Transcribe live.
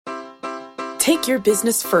Take your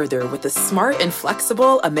business further with the smart and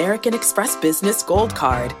flexible American Express Business Gold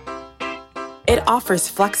Card. It offers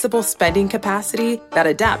flexible spending capacity that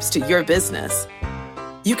adapts to your business.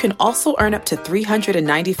 You can also earn up to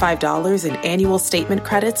 $395 in annual statement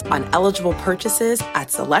credits on eligible purchases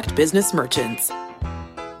at select business merchants.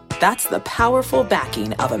 That's the powerful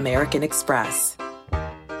backing of American Express.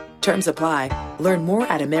 Terms apply. Learn more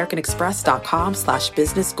at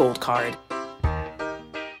americanexpress.com/business gold card.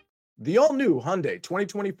 The all-new Hyundai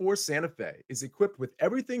 2024 Santa Fe is equipped with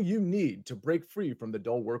everything you need to break free from the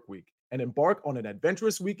dull work week and embark on an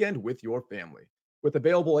adventurous weekend with your family. With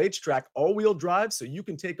available H-Track all-wheel drive so you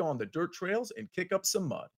can take on the dirt trails and kick up some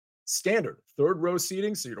mud. Standard third-row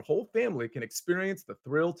seating so your whole family can experience the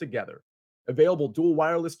thrill together. Available dual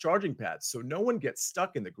wireless charging pads so no one gets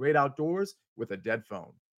stuck in the great outdoors with a dead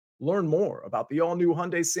phone. Learn more about the all-new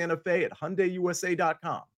Hyundai Santa Fe at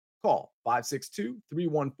HyundaiUSA.com. Call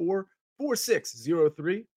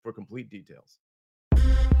 562-314-4603 for complete details.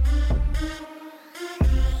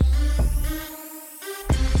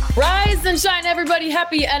 Rise and shine, everybody.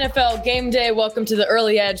 Happy NFL game day. Welcome to the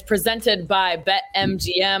Early Edge presented by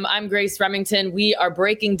BetMGM. I'm Grace Remington. We are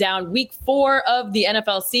breaking down week 4 of the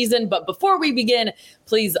NFL season. But before we begin,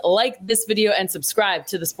 please like this video and subscribe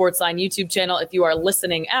to the Sportsline YouTube channel. If you are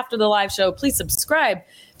listening after the live show, please subscribe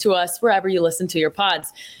to us wherever you listen to your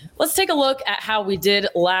pods. Let's take a look at how we did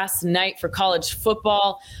last night for college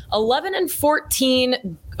football.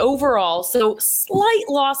 11-14 overall, so slight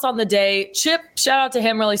loss on the day. Chip, shout out to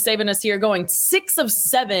him, really saving us here, going 6 of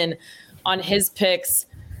 7 on his picks.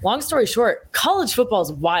 Long story short, college football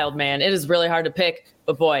is wild, man. It is really hard to pick,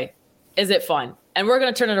 but boy, is it fun. And we're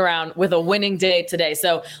going to turn it around with a winning day today.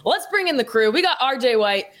 So let's bring in the crew. We got RJ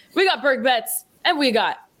White, we got Berg Betts, and we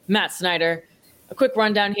got Matt Snyder. A quick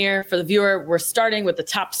rundown here for the viewer. We're starting with the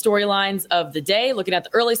top storylines of the day, looking at the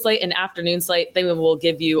early slate and afternoon slate. Then we will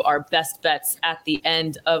give you our best bets at the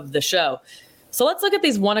end of the show. So let's look at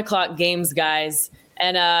these 1 o'clock games, guys.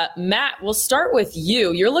 And Matt, we'll start with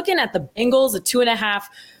you. You're looking at the Bengals, a 2.5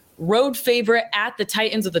 road favorite at the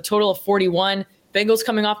Titans with a total of 41. Bengals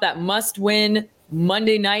coming off that must-win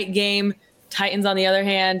Monday night game. Titans, on the other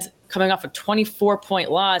hand, coming off a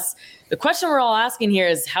 24-point loss. The question we're all asking here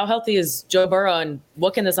is how healthy is Joe Burrow and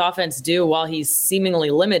what can this offense do while he's seemingly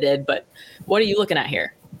limited? But what are you looking at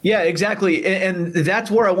here? Yeah, exactly. And that's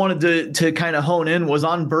where I wanted to kind of hone in was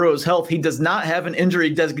on Burrow's health. He does not have an injury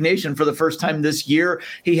designation for the first time this year.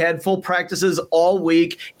 He had full practices all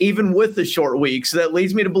week, even with the short week. So that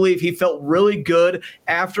leads me to believe he felt really good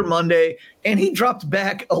after Monday. And he dropped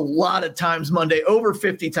back a lot of times Monday, over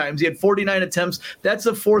 50 times. He had 49 attempts. That's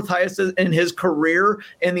the 4th highest in his career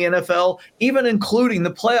in the NFL, even including the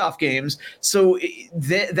playoff games. So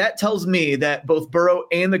that tells me that both Burrow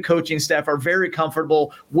and the coaching staff are very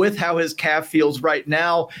comfortable with how his calf feels right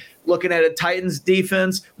now. Looking at a Titans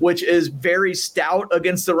defense, which is very stout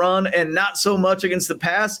against the run and not so much against the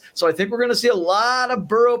pass. So I think we're going to see a lot of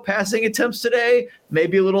Burrow passing attempts today.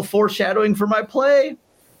 Maybe a little foreshadowing for my play.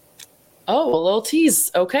 Oh, a little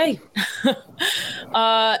tease. Okay.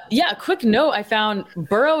 Yeah, quick note. I found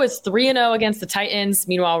Burrow is 3-0 against the Titans.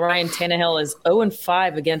 Meanwhile, Ryan Tannehill is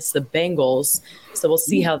 0-5 against the Bengals. So we'll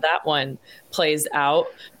see how that one plays out.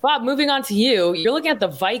 Bob, moving on to you. You're looking at the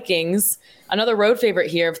Vikings, another road favorite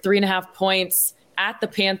here of 3.5 points at the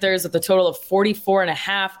Panthers with a total of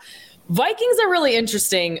 44.5. Vikings are really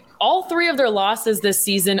interesting. All 3 of their losses this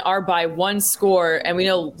season are by 1 score. And we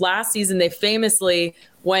know last season they famously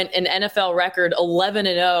went an NFL record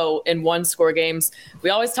 11-0 in 1-score games.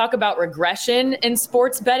 We always talk about regression in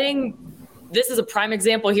sports betting. This is a prime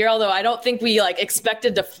example here, although I don't think we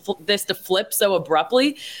expected this to flip so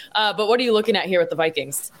abruptly. But what are you looking at here with the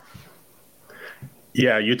Vikings?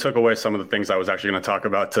 Yeah, you took away some of the things I was actually going to talk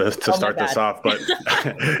about to start this off, but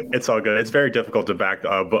it's all good. It's very difficult to back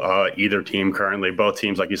either team currently. Both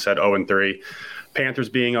teams, like you said, 0-3. Panthers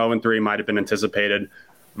being 0-3 might have been anticipated.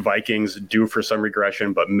 Vikings due for some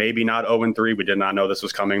regression, but maybe not 0-3. We did not know this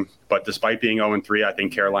was coming. But despite being 0-3, I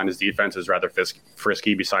think Carolina's defense is rather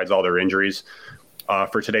frisky besides all their injuries.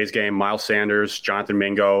 For today's game, Miles Sanders, Jonathan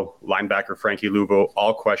Mingo, linebacker Frankie Louvu,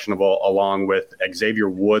 all questionable, along with Xavier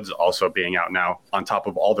Woods also being out now, on top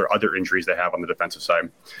of all their other injuries they have on the defensive side.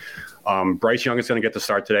 Bryce Young is going to get the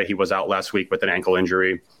start today. He was out last week with an ankle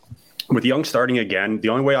injury. With Young starting again, the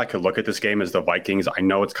only way I could look at this game is the Vikings. I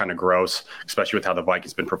know it's kind of gross, especially with how the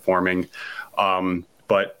Vikings been performing.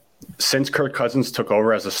 But since Kirk Cousins took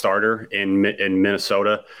over as a starter in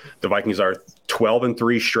Minnesota, the Vikings are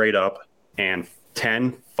 12-3 straight up and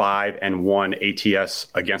 10-5-1 ATS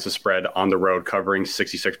against the spread on the road, covering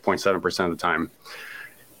 66.7% of the time.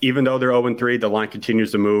 even though they're 0-3, the line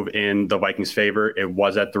continues to move in the Vikings' favor. It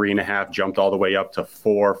was at 3.5, jumped all the way up to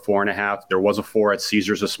 4.5. There was a 4 at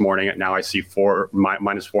Caesars this morning. Now I see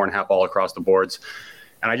minus 4.5 all across the boards.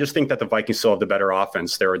 And I just think that the Vikings still have the better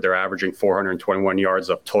offense. They're averaging 421 yards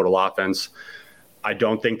of total offense. I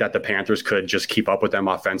don't think that the Panthers could just keep up with them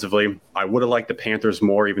offensively. I would have liked the Panthers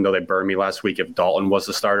more, even though they burned me last week, if Dalton was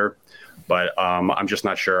the starter. But I'm just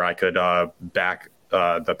not sure I could back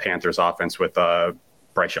the Panthers offense with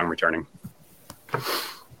Bryce Young returning.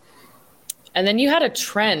 And then you had a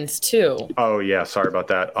trend too. Oh yeah, sorry about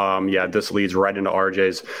that. This leads right into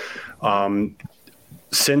RJ's.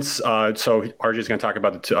 So RJ's going to talk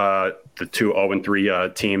about the two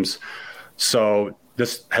 0-3 teams. So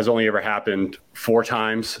this has only ever happened 4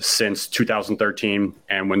 times since 2013,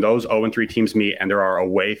 and when those 0-3 teams meet, and there are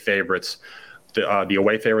away favorites, the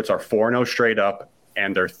away favorites are 4-0 straight up,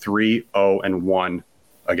 and they're 3-0-1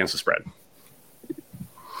 against the spread.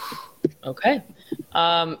 Okay.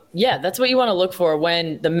 That's what you want to look for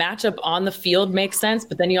when the matchup on the field makes sense,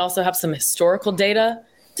 but then you also have some historical data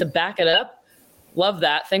to back it up. Love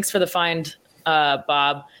that. Thanks for the find,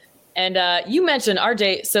 Bob. And you mentioned,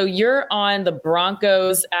 RJ, so you're on the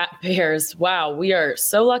Broncos at Bears. Wow, we are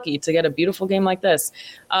so lucky to get a beautiful game like this.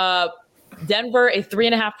 Denver, a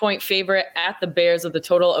 3.5-point favorite at the Bears with a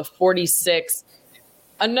total of 46.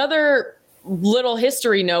 Another little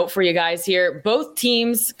history note for you guys here. Both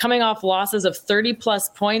teams coming off losses of 30-plus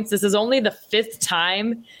points. This is only the 5th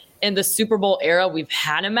time in the Super Bowl era we've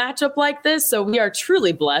had a matchup like this, so we are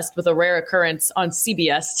truly blessed with a rare occurrence on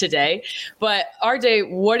CBS today. But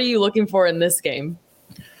RJ, what are you looking for in this game?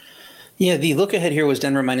 Yeah, the look ahead here was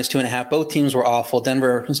Denver minus 2.5. Both teams were awful.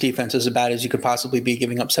 Denver's defense is as bad as you could possibly be,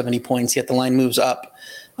 giving up 70 points, yet the line moves up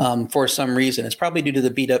for some reason. It's probably due to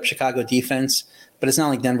the beat-up Chicago defense, but it's not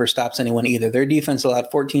like Denver stops anyone either. Their defense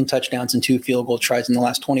allowed 14 touchdowns and 2 field goal tries in the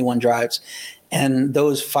last 21 drives. And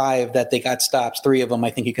those 5 that they got stops, 3 of them I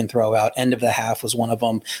think you can throw out. End of the half was one of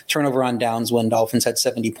them. Turnover on downs when Dolphins had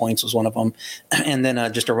 70 points was one of them. And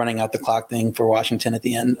then just a running out the clock thing for Washington at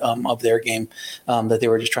the end of their game that they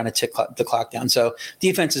were just trying to tick the clock down. So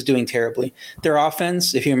defense is doing terribly. Their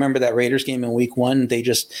offense, if you remember that Raiders game in week 1,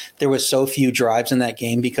 there was so few drives in that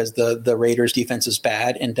game because the Raiders defense is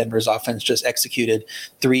bad and Denver's offense just executed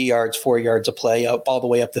 3 yards, 4 yards of play up all the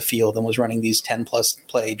way up the field and was running these 10-plus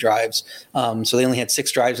play drives. So they only had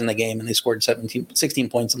 6 drives in the game and they scored 16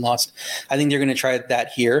 points and lost. I think they're going to try that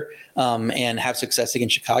here and have success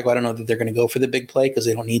against Chicago. I don't know that they're going to go for the big play because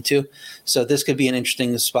they don't need to. So this could be an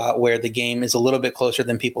interesting spot where the game is a little bit closer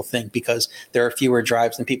than people think because there are fewer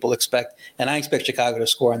drives than people expect. And I expect Chicago to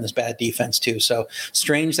score on this bad defense too. So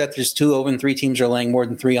strange that there's 2 0-3 teams are laying more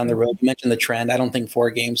than 3 on the road. You mentioned the trend. I don't think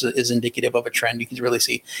 4 games is indicative of a trend. You can really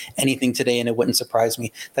see anything today and it wouldn't surprise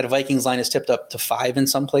me. That Vikings line is tipped up to 5 in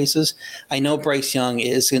some places. I know Bryce Young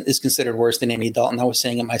is considered worse than Andy Dalton. I was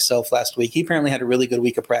saying it myself last week. He apparently had a really good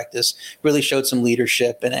week of practice, really showed some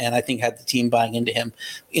leadership, and I think had the team buying into him.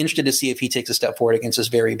 Interested to see if he takes a step forward against this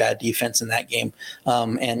very bad defense in that game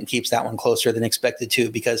and keeps that one closer than expected too,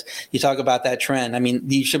 because you talk about that trend. I mean,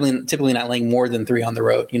 you should be typically not laying more than 3 on the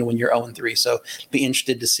road, when you're 0-3. So be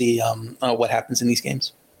interested to see what happens in these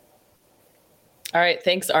games. All right.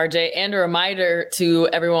 Thanks, RJ. And a reminder to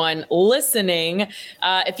everyone listening,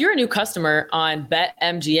 if you're a new customer on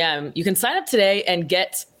BetMGM, you can sign up today and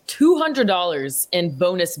get $200 in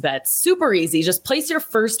bonus bets. Super easy. Just place your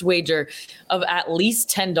first wager of at least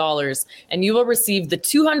 $10 and you will receive the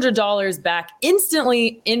 $200 back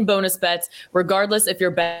instantly in bonus bets, regardless if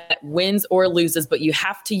your bet wins or loses. But you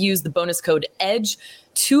have to use the bonus code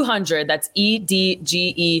EDGE200. That's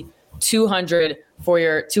EDGE 200 for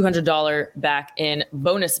your $200 back in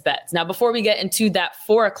bonus bets. Now, before we get into that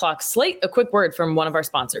 4:00 slate, a quick word from one of our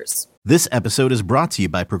sponsors. This episode is brought to you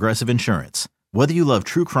by Progressive Insurance. Whether you love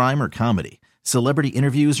true crime or comedy, celebrity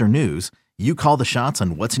interviews or news, you call the shots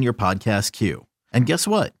on what's in your podcast queue. And guess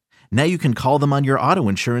what? Now you can call them on your auto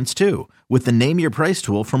insurance too with the Name Your Price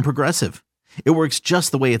tool from Progressive. It works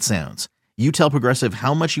just the way it sounds. You tell Progressive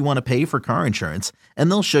how much you want to pay for car insurance, and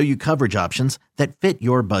they'll show you coverage options that fit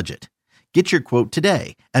your budget. Get your quote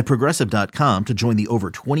today at Progressive.com to join the over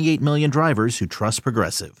 28 million drivers who trust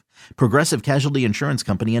Progressive. Progressive Casualty Insurance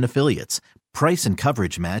Company and Affiliates. Price and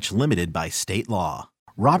coverage match limited by state law.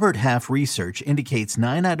 Robert Half research indicates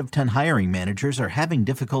 9 out of 10 hiring managers are having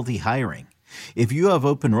difficulty hiring. If you have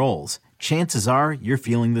open roles, chances are you're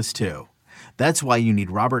feeling this too. That's why you need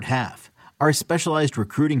Robert Half. Our specialized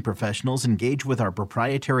recruiting professionals engage with our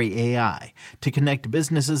proprietary AI to connect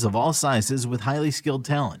businesses of all sizes with highly skilled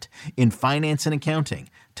talent in finance and accounting,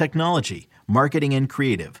 technology, marketing and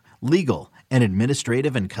creative, legal, and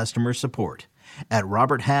administrative and customer support. At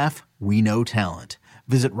Robert Half, we know talent.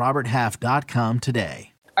 Visit roberthalf.com today.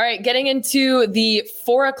 All right, getting into the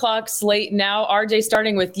 4:00 slate now. RJ,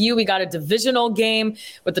 starting with you, we got a divisional game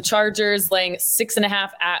with the Chargers laying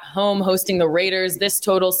 6.5 at home, hosting the Raiders. This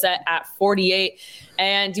total set at 48.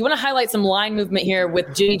 And do you want to highlight some line movement here with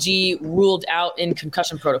JG ruled out in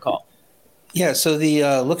concussion protocol? Yeah, so the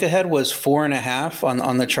look ahead was 4.5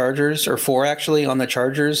 on the Chargers, or 4 actually on the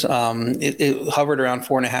Chargers. It hovered around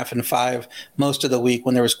 4.5 and 5 most of the week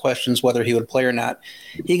when there was questions whether he would play or not.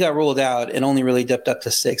 He got ruled out and only really dipped up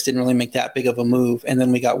to 6, didn't really make that big of a move. And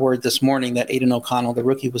then we got word this morning that Aiden O'Connell, the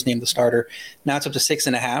rookie, was named the starter. Now it's up to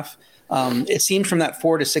 6.5. It seemed from that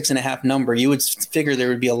 4 to 6.5 number, you would figure there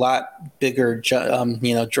would be a lot bigger, jump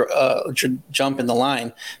in the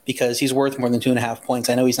line because he's worth more than 2.5 points.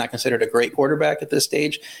 I know he's not considered a great quarterback at this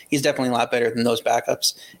stage. He's definitely a lot better than those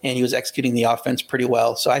backups, and he was executing the offense pretty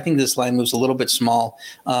well. So I think this line moves a little bit small,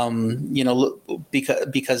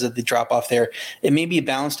 because of the drop off there. It may be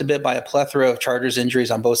balanced a bit by a plethora of Chargers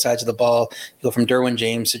injuries on both sides of the ball. You go from Derwin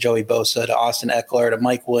James to Joey Bosa to Austin Eckler to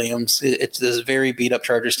Mike Williams. It's this very beat up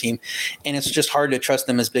Chargers team. And it's just hard to trust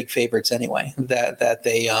them as big favorites anyway. That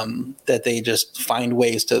they just find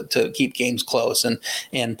ways to keep games close and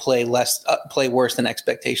play worse than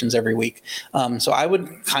expectations every week. So I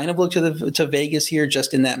would kind of look to Vegas here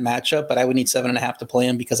just in that matchup, but I would need 7.5 to play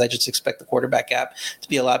him because I just expect the quarterback gap to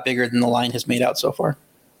be a lot bigger than the line has made out so far.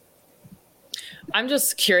 I'm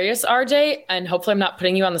just curious, RJ, and hopefully I'm not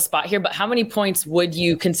putting you on the spot here, but how many points would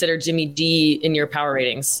you consider Jimmy G in your power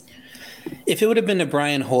ratings? If it would have been a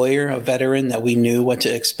Brian Hoyer, a veteran that we knew what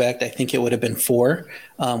to expect, I think it would have been 4.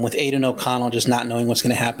 With Aiden O'Connell just not knowing what's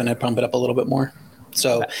going to happen, I'd pump it up a little bit more.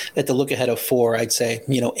 So at the look ahead of 4, I'd say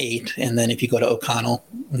 8, and then if you go to O'Connell,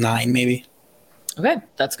 9 maybe. Okay,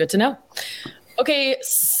 that's good to know. Okay,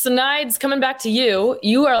 Snides, coming back to you.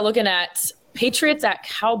 You are looking at Patriots at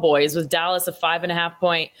Cowboys with Dallas a 5.5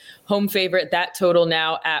 point home favorite. That total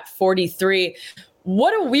now at 43.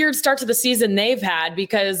 What a weird start to the season they've had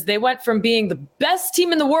because they went from being the best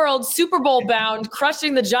team in the world, Super Bowl bound,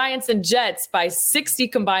 crushing the Giants and Jets by 60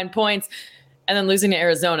 combined points, and then losing to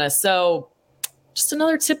Arizona. So just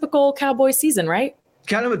another typical Cowboy season, right?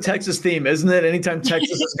 Kind of a Texas theme, isn't it? Anytime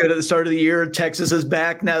Texas is good at the start of the year, Texas is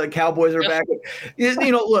back. Now the Cowboys are back.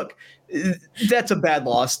 Look, that's a bad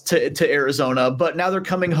loss to Arizona, but now they're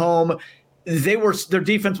coming home. Their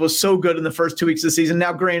defense was so good in the first 2 weeks of the season.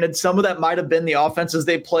 Now, granted, some of that might have been the offenses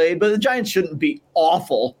they played, but the Giants shouldn't be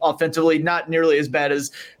awful offensively, not nearly as bad as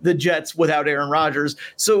the Jets without Aaron Rodgers.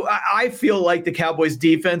 So I feel like the Cowboys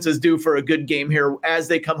defense is due for a good game here as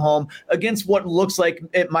they come home against what looks like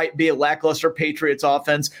it might be a lackluster Patriots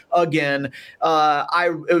offense again.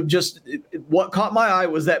 What caught my eye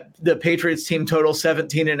was that the Patriots team total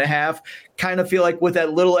 17.5. Kind of feel like with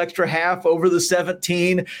that little extra half over the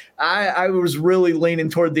 17, I was really leaning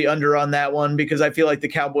toward the under on that one because I feel like the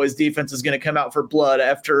Cowboys defense is going to come out for blood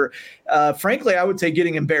after, frankly, I would say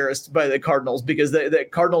getting embarrassed by the Cardinals because the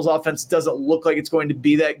Cardinals offense doesn't look like it's going to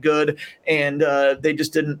be that good. And they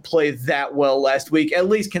just didn't play that well last week, at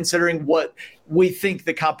least considering what we think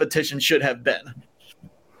the competition should have been.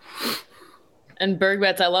 And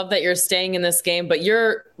Bergbets, I love that you're staying in this game, but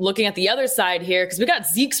you're looking at the other side here because we got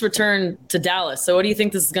Zeke's return to Dallas. So what do you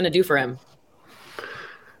think this is going to do for him?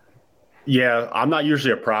 Yeah, I'm not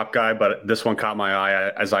usually a prop guy, but this one caught my eye,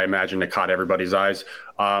 as I imagine it caught everybody's eyes.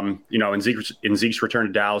 In Zeke's return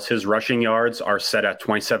to Dallas, his rushing yards are set at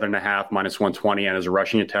 27.5 minus 120, and his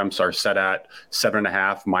rushing attempts are set at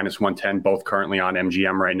 7.5 minus 110, both currently on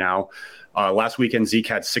MGM right now. Last weekend, Zeke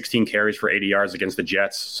had 16 carries for 80 yards against the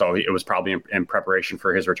Jets, so it was probably in preparation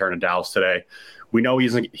for his return to Dallas today. We know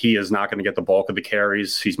he is not going to get the bulk of the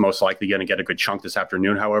carries. He's most likely going to get a good chunk this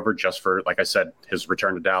afternoon, however, just for, like I said, his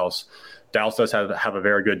return to Dallas. Dallas does have a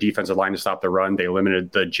very good defensive line to stop the run. They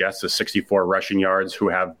limited the Jets to 64 rushing yards, who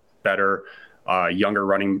have better younger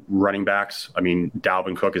running backs. I mean,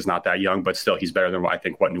 Dalvin Cook is not that young, but still he's better than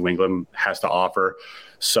what New England has to offer.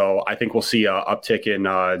 So I think we'll see an uptick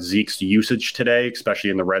in Zeke's usage today, especially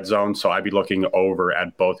in the red zone. So I'd be looking over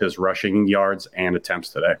at both his rushing yards and attempts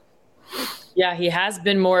today. Yeah, he has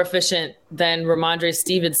been more efficient than Ramondre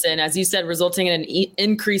Stevenson, as you said, resulting in an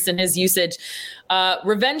increase in his usage.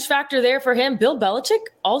 Revenge factor there for him. Bill Belichick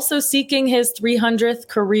also seeking his 300th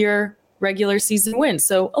career regular season win.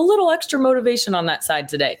 So a little extra motivation on that side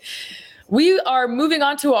today. We are moving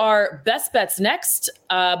on to our best bets next.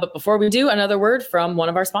 But before we do, another word from one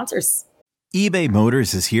of our sponsors. eBay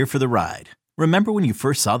Motors is here for the ride. Remember when you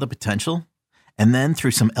first saw the potential? And then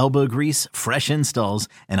through some elbow grease, fresh installs,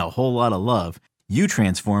 and a whole lot of love, you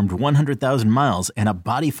transformed 100,000 miles and a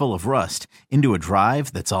body full of rust into a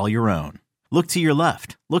drive that's all your own. Look to your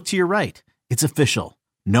left. Look to your right. It's official.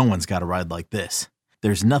 No one's got a ride like this.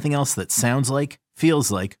 There's nothing else that sounds like,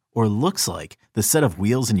 feels like, or looks like the set of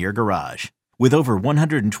wheels in your garage. With over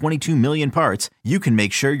 122 million parts, you can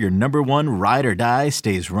make sure your number one ride or die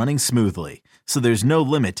stays running smoothly. So there's no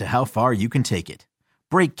limit to how far you can take it.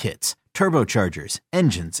 Brake kits, turbochargers,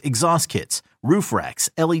 engines, exhaust kits, roof racks,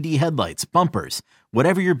 LED headlights, bumpers,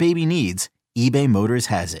 whatever your baby needs, eBay Motors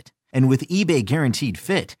has it. And with eBay Guaranteed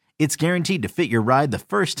Fit, it's guaranteed to fit your ride the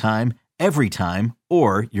first time, every time,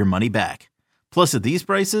 or your money back. Plus at these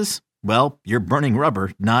prices, well, you're burning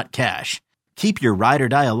rubber, not cash. Keep your ride or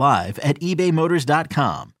die alive at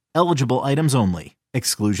ebaymotors.com. Eligible items only.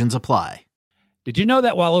 Exclusions apply. Did you know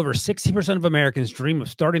that while over 60% of Americans dream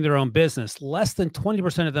of starting their own business, less than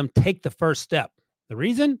 20% of them take the first step? The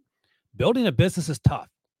reason? Building a business is tough.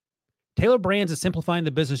 Taylor Brands is simplifying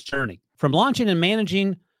the business journey. From launching and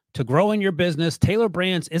managing to growing your business, Taylor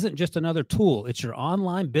Brands isn't just another tool. It's your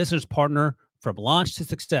online business partner from launch to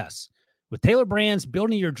success. With Taylor Brands,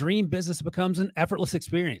 building your dream business becomes an effortless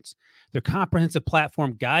experience. Their comprehensive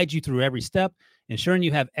platform guides you through every step, ensuring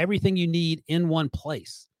you have everything you need in one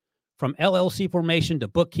place. From LLC formation to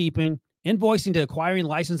bookkeeping, invoicing to acquiring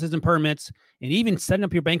licenses and permits, and even setting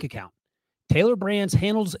up your bank account, Taylor Brands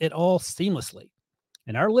handles it all seamlessly.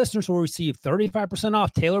 And our listeners will receive 35%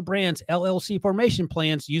 off Taylor Brands LLC formation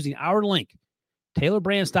plans using our link,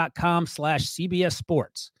 taylorbrands.com/CBS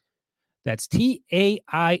Sports. That's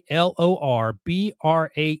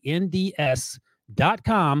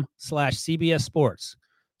TAILORBRANDS.com/CBS Sports.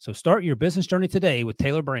 So start your business journey today with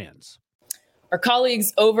Taylor Brands. Our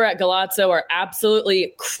colleagues over at Golazo are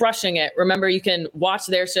absolutely crushing it. Remember, you can watch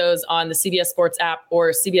their shows on the CBS Sports app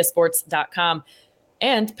or CBSSports.com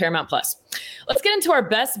and Paramount Plus. Let's get into our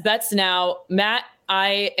best bets now. Matt,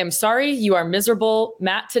 I am sorry you are miserable,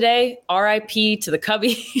 Matt, today. RIP to the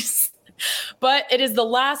Cubbies. But it is the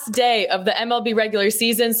last day of the MLB regular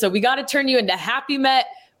season, so we got to turn you into happy Met.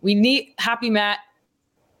 We need happy Matt.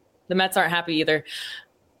 The Mets aren't happy either.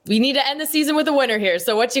 We need to end the season with a winner here.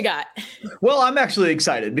 So what you got? Well, I'm actually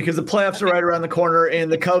excited because the playoffs are right around the corner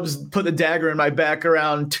and the Cubs put the dagger in my back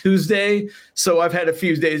around Tuesday. So I've had a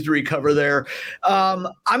few days to recover there.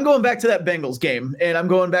 I'm going back to that Bengals game and I'm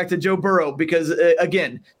going back to Joe Burrow because,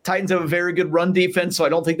 again, Titans have a very good run defense. So I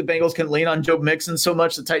don't think the Bengals can lean on Joe Mixon so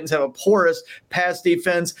much. The Titans have a porous pass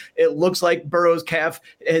defense. It looks like Burrow's calf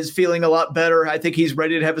is feeling a lot better. I think he's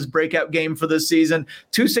ready to have his breakout game for this season.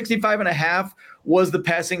 265.5 was the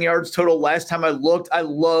passing yards total last time I looked. I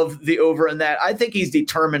love the over in that. I think he's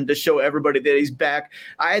determined to show everybody that he's back.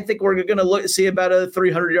 I think we're going to see about a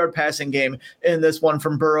 300-yard passing game in this one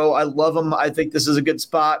from Burrow. I love him. I think this is a good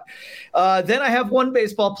spot. Then I have one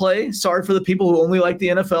baseball play. Sorry for the people who only like the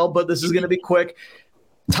NFL, but this is going to be quick.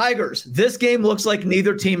 Tigers. This game looks like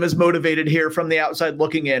neither team is motivated here from the outside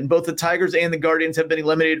looking in. Both the Tigers and the Guardians have been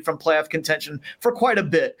eliminated from playoff contention for quite a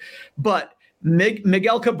bit. But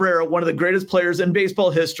Miguel Cabrera, one of the greatest players in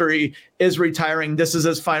baseball history, is retiring. This is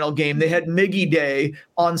his final game. They had Miggy Day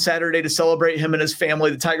on Saturday to celebrate him and his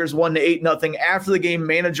family. The Tigers won 8-0. After the game,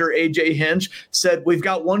 manager A.J. Hinch said, "We've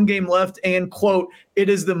got one game left," and, quote, "It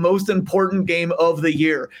is the most important game of the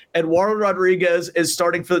year." Eduardo Rodriguez is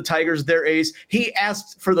starting for the Tigers, their ace. He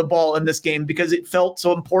asked for the ball in this game because it felt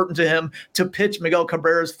so important to him to pitch Miguel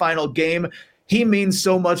Cabrera's final game. He means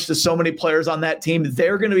so much to so many players on that team.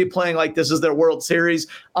 They're going to be playing like this is their World Series.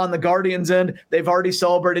 On the Guardians end, they've already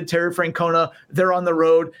celebrated Terry Francona. They're on the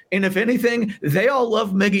road. And if anything, they all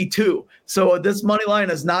love Miggy too. So this money line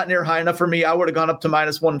is not near high enough for me. I would have gone up to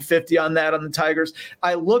minus 150 on that on the Tigers.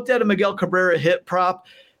 I looked at a Miguel Cabrera hit prop.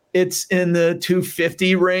 It's in the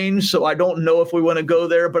 250 range, so I don't know if we want to go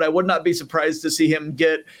there, but I would not be surprised to see him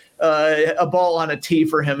get a ball on a tee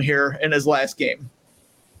for him here in his last game.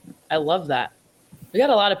 I love that. We got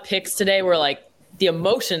a lot of picks today where, like, the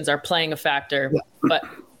emotions are playing a factor. But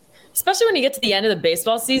especially when you get to the end of the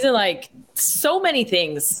baseball season, like, so many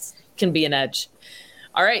things can be an edge.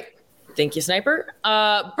 All right. Thank you, Sniper.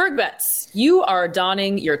 Berg Bets, you are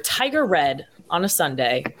donning your Tiger Red on a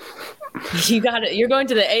Sunday. You got it. You're going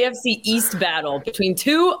to the AFC East battle between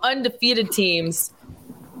two undefeated teams.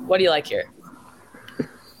 What do you like here?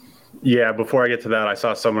 Yeah, before I get to that, I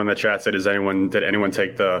saw someone in the chat said, did anyone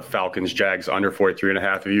take the Falcons Jags under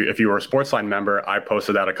 43.5? If you were a Sportsline member, I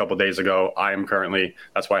posted that a couple days ago. I am currently,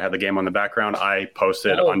 that's why I had the game on the background. I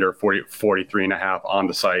posted under 43.5 on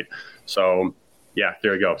the site. So yeah,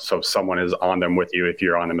 there you go. So someone is on them with you if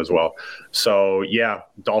you're on them as well. So yeah,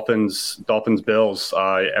 Dolphins, Bills.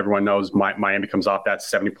 Everyone knows Miami comes off that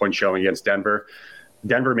 70-point showing against Denver.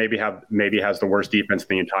 Denver maybe has the worst defense in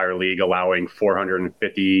the entire league, allowing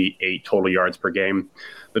 458 total yards per game.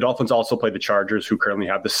 The Dolphins also play the Chargers, who currently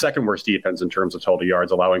have the second worst defense in terms of total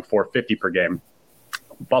yards, allowing 450 per game.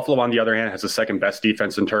 Buffalo, on the other hand, has the second best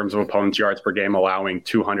defense in terms of opponents' yards per game, allowing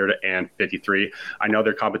 253. I know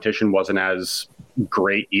their competition wasn't as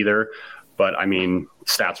great either, but I mean,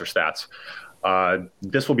 stats are stats.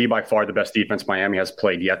 This will be by far the best defense Miami has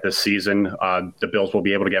played yet this season. The Bills will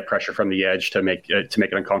be able to get pressure from the edge to make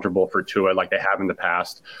it uncomfortable for Tua like they have in the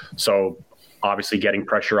past. So obviously getting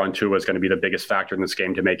pressure on Tua is going to be the biggest factor in this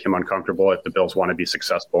game to make him uncomfortable if the Bills want to be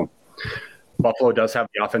successful. Buffalo does have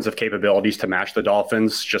the offensive capabilities to match the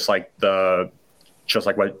Dolphins, just like what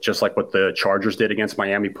the Chargers did against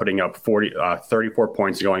Miami, putting up 34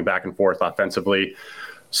 points going back and forth offensively.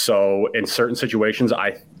 So in certain situations,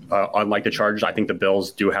 unlike the Chargers, I think the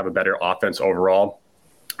Bills do have a better offense overall.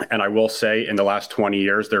 And I will say in the last 20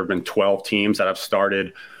 years, there have been 12 teams that have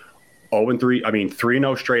started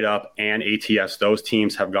 3-0 straight up and ATS. Those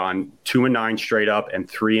teams have gone 2-9 straight up and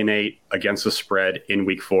 3-8 against the spread in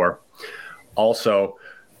week 4. Also,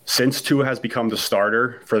 since Tua has become the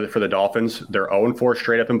starter for the Dolphins, they're 0-4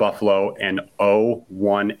 straight up in Buffalo and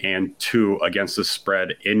 0-1-2 against the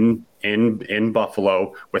spread in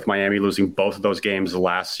Buffalo, with Miami losing both of those games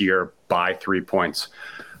last year by 3 points.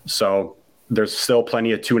 So there's still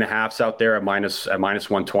plenty of 2.5s out there at minus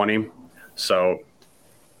 120. So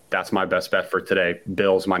that's my best bet for today.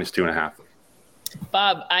 Bills minus 2.5.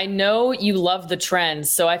 Bob, I know you love the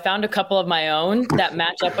trends, so I found a couple of my own that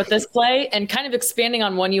match up with this play, and kind of expanding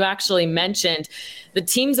on one you actually mentioned, the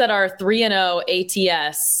teams that are 3-0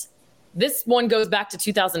 ATS, this one goes back to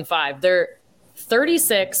 2005. They're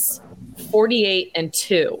 36, 48, and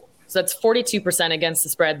 2. So that's 42% against the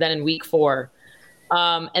spread then in week 4.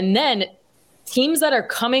 And then teams that are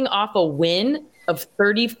coming off a win of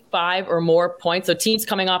 35 or more points, so teams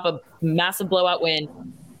coming off a massive blowout win,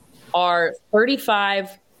 are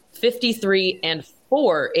 35, 53, and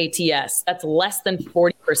 4 ATS. That's less than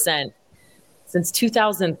 40% since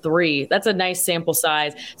 2003. That's a nice sample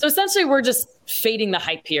size. So essentially, we're just fading the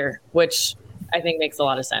hype here, which I think makes a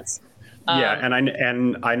lot of sense. Yeah,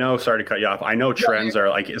 and I know. Sorry to cut you off. I know trends are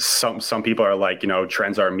like some people are like,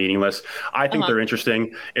 trends are meaningless. I think they're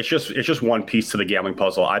interesting. It's just one piece to the gambling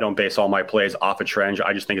puzzle. I don't base all my plays off a trend.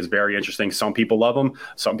 I just think it's very interesting. Some people love them.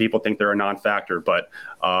 Some people think they're a non-factor. But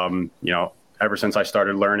ever since I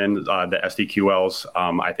started learning the SDQLs,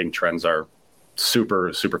 I think trends are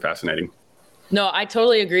super, super fascinating. No, I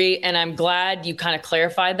totally agree. And I'm glad you kind of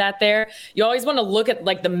clarified that there. You always want to look at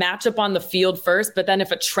like the matchup on the field first, but then if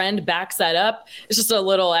a trend backs that up, it's just a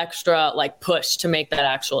little extra like push to make that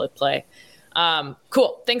actual play.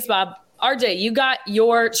 Cool. Thanks, Bob. RJ, you got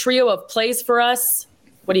your trio of plays for us.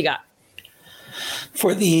 What do you got?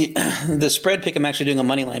 For the spread pick, I'm actually doing a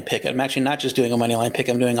money line pick. I'm actually not just doing a money line pick.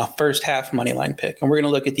 I'm doing a first half money line pick. And we're going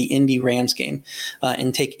to look at the Indy Rams game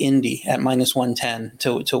and take Indy at minus 110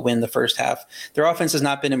 to win the first half. Their offense has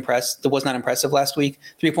not been impressed. It was not impressive last week.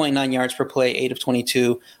 3.9 yards per play, 8 of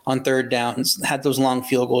 22 on third downs. Had those long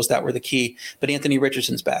field goals that were the key. But Anthony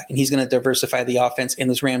Richardson's back, and he's going to diversify the offense. And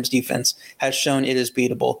this Rams defense has shown it is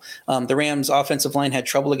beatable. The Rams offensive line had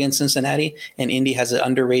trouble against Cincinnati, and Indy has an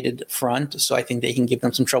underrated front. So I think they can give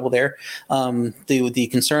them some trouble there. The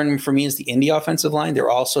concern for me is the Indy offensive line. They're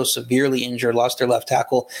also severely injured, lost their left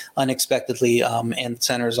tackle unexpectedly, and the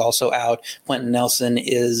center is also out. Quentin Nelson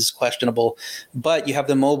is questionable. But you have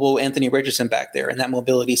the mobile Anthony Richardson back there, and that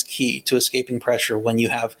mobility is key to escaping pressure when you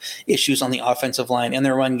have issues on the offensive line. And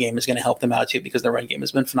their run game is going to help them out too, because their run game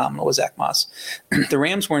has been phenomenal with Zach Moss. The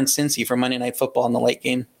Rams were in Cincy for Monday Night Football in the late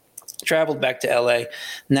game. Traveled back to LA,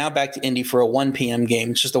 now back to Indy for a 1 p.m.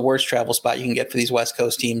 game. It's just the worst travel spot you can get for these West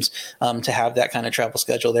Coast teams to have that kind of travel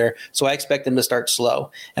schedule there. So I expect them to start slow.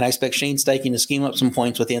 And I expect Shane Steichen to scheme up some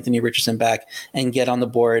points with Anthony Richardson back and get on the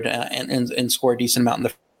board and score a decent amount in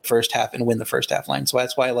the first half and win the first half line. So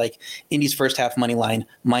that's why I like Indy's first half money line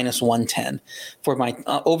minus 110. For my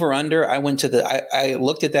over under, I went to I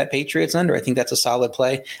looked at that Patriots under. I think that's a solid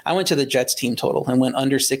play. I went to the Jets team total and went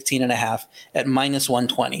under 16.5 at minus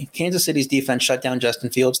 120. Kansas City's defense shut down Justin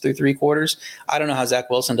Fields through 3 quarters. I don't know how Zach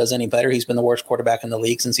Wilson does any better. He's been the worst quarterback in the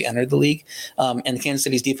league since he entered the league. And Kansas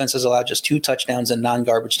City's defense has allowed just 2 touchdowns in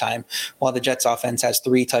non-garbage time, while the Jets offense has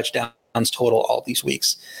 3 touchdowns total all these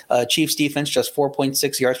weeks. Chiefs defense just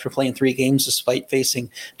 4.6 yards per play in 3 games, despite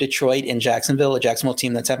facing Detroit and Jacksonville, a Jacksonville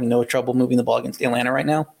team that's having no trouble moving the ball against Atlanta right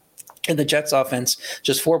now. And the Jets offense,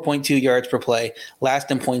 just 4.2 yards per play, last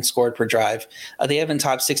in points scored per drive. They haven't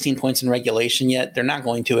topped 16 points in regulation yet. They're not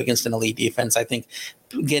going to against an elite defense. I think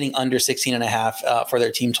getting under 16.5 for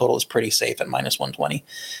their team total is pretty safe at -120.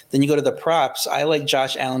 Then you go to the props. I like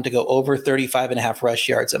Josh Allen to go over 35.5 rush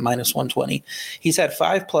yards at -120. He's had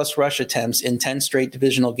 5+ rush attempts in 10 straight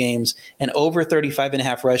divisional games and over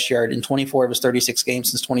 35.5 rush yard in 24 of his 36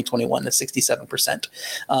 games since 2021. That's 67%.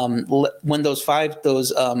 When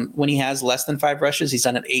he has less than 5 rushes, he's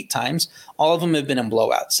done it 8 times. All of them have been in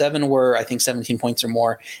blowouts. 7 were, I think, 17 points or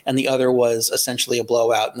more, and the other was essentially a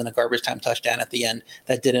blowout and then a garbage time touchdown at the end.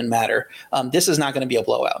 That didn't matter. This is not going to be a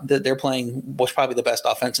blowout. They're playing what's probably the best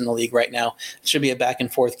offense in the league right now. It should be a back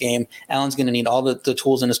and forth game. Allen's going to need all the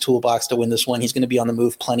tools in his toolbox to win this one. He's going to be on the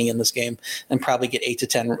move plenty in this game and probably get 8 to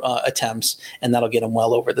 10 attempts, and that'll get him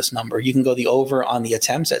well over this number. You can go the over on the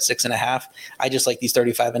attempts at 6.5. I just like these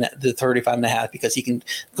 35.5 because he can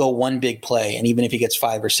go one big play, and even if he gets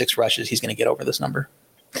 5 or 6 rushes, he's going to get over this number.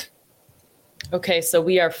 Okay, so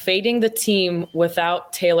we are fading the team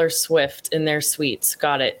without Taylor Swift in their suites.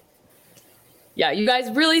 Got it. Yeah, you guys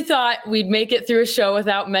really thought we'd make it through a show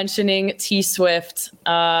without mentioning T Swift.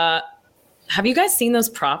 Have you guys seen those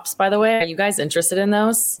props, by the way? Are you guys interested in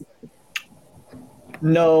those?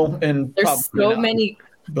 No, and there's so many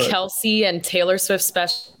Kelsey and Taylor Swift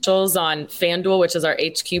specials on FanDuel, which is our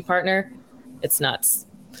HQ partner. It's nuts.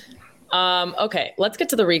 Okay, let's get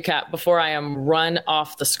to the recap before I am run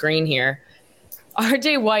off the screen here.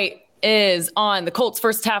 RJ White is on the Colts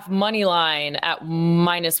first half money line at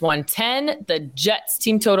 -110. The Jets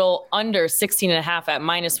team total under 16.5 at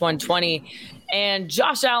 -120. And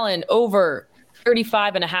Josh Allen over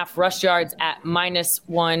 35.5 rush yards at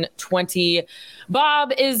 -120.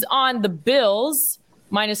 Bob is on the Bills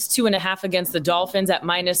 -2.5 against the Dolphins at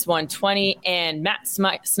 -120. And Matt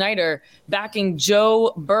Snyder backing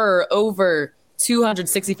Joe Burr over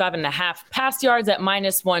 265.5 pass yards at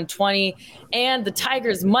 -120, and the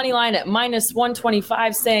Tigers money line at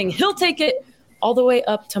 -125, saying he'll take it all the way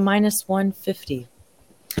up to -150.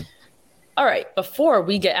 All right, before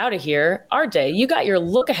we get out of here, RJ, you got your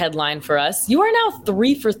look ahead line for us. You are now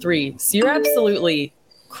 3 for 3, so you're absolutely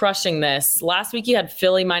crushing this. Last week you had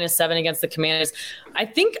Philly -7 against the Commanders.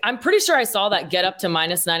 I'm pretty sure I saw that get up to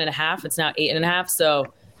 -9.5. It's now 8.5, so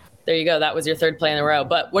there you go. That was your third play in a row.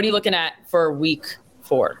 But what are you looking at for week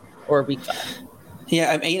 4 or week 5?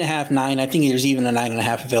 Yeah, I'm 8.5, 9. I think there's even a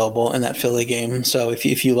 9.5 available in that Philly game. So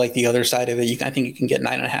if you like the other side of it, I think you can get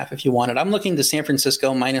 9.5 if you want it. I'm looking to San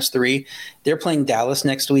Francisco -3. They're playing Dallas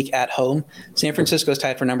next week at home. San Francisco is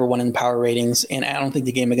tied for number 1 in power ratings, and I don't think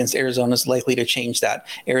the game against Arizona is likely to change that.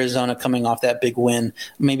 Arizona coming off that big win,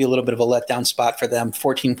 maybe a little bit of a letdown spot for them,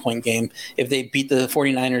 14-point game. If they beat the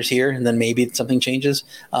 49ers here, then maybe something changes.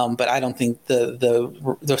 But I don't think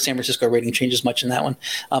the San Francisco rating changes much in that one.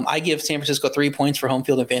 I give San Francisco 3 points for home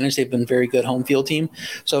field advantage. They've been a very good home field team.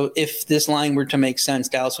 So if this line were to make sense,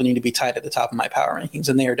 Dallas would need to be tied at the top of my power rankings,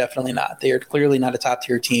 and they are definitely not. They are clearly not a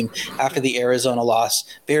top-tier team after the Arizona loss.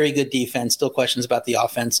 Very good defense. Still questions about the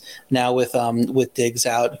offense. Now with Diggs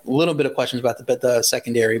out, a little bit of questions about the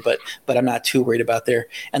secondary, but I'm not too worried about there.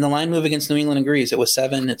 And the line move against New England agrees. It was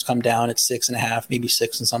 7. It's come down. It's 6.5, maybe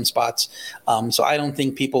 6 in some spots. So I don't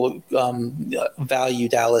think people value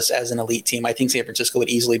Dallas as an elite team. I think San Francisco would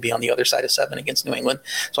easily be on the other side of 7 against New England.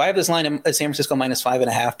 So I have this line at San Francisco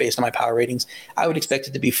 -5.5 based on my power ratings. I would expect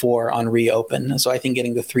it to be 4 on reopen. So I think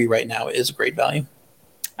getting the 3 right now is a great value.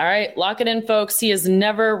 All right, lock it in, folks. He is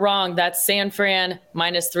never wrong. That's San Fran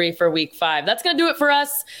 -3 for week 5. That's going to do it for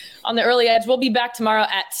us on the Early Edge. We'll be back tomorrow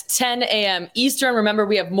at 10 a.m. Eastern. Remember,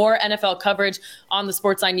 we have more NFL coverage on the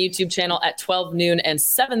Sportsline YouTube channel at 12 noon and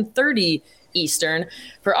 7:30 Eastern.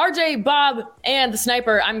 For RJ, Bob, and the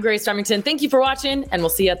Sniper, I'm Grace Remington. Thank you for watching, and we'll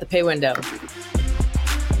see you at the pay window.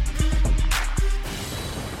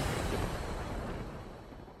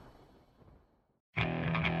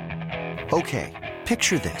 Okay,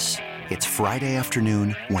 picture this. It's Friday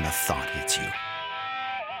afternoon when a thought hits you.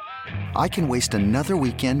 I can waste another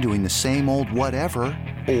weekend doing the same old whatever,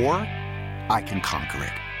 or I can conquer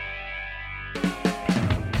it.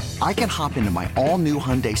 I can hop into my all-new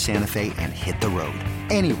Hyundai Santa Fe and hit the road.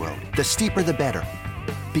 Any road. The steeper, the better.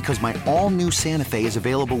 Because my all-new Santa Fe is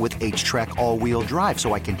available with H-Track all-wheel drive,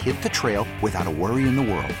 so I can hit the trail without a worry in the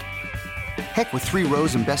world. Heck, with 3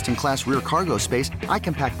 rows and best-in-class rear cargo space, I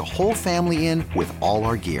can pack the whole family in with all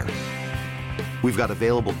our gear. We've got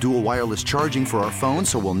available dual wireless charging for our phones,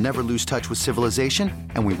 so we'll never lose touch with civilization,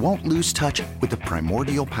 and we won't lose touch with the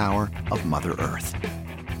primordial power of Mother Earth.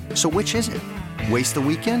 So which is it? Waste the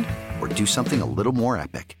weekend or do something a little more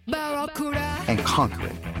epic? And conquer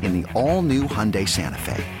it in the all-new Hyundai Santa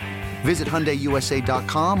Fe. Visit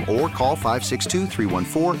HyundaiUSA.com or call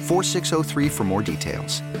 562-314-4603 for more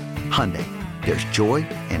details. Hyundai, there's joy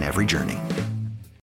in every journey.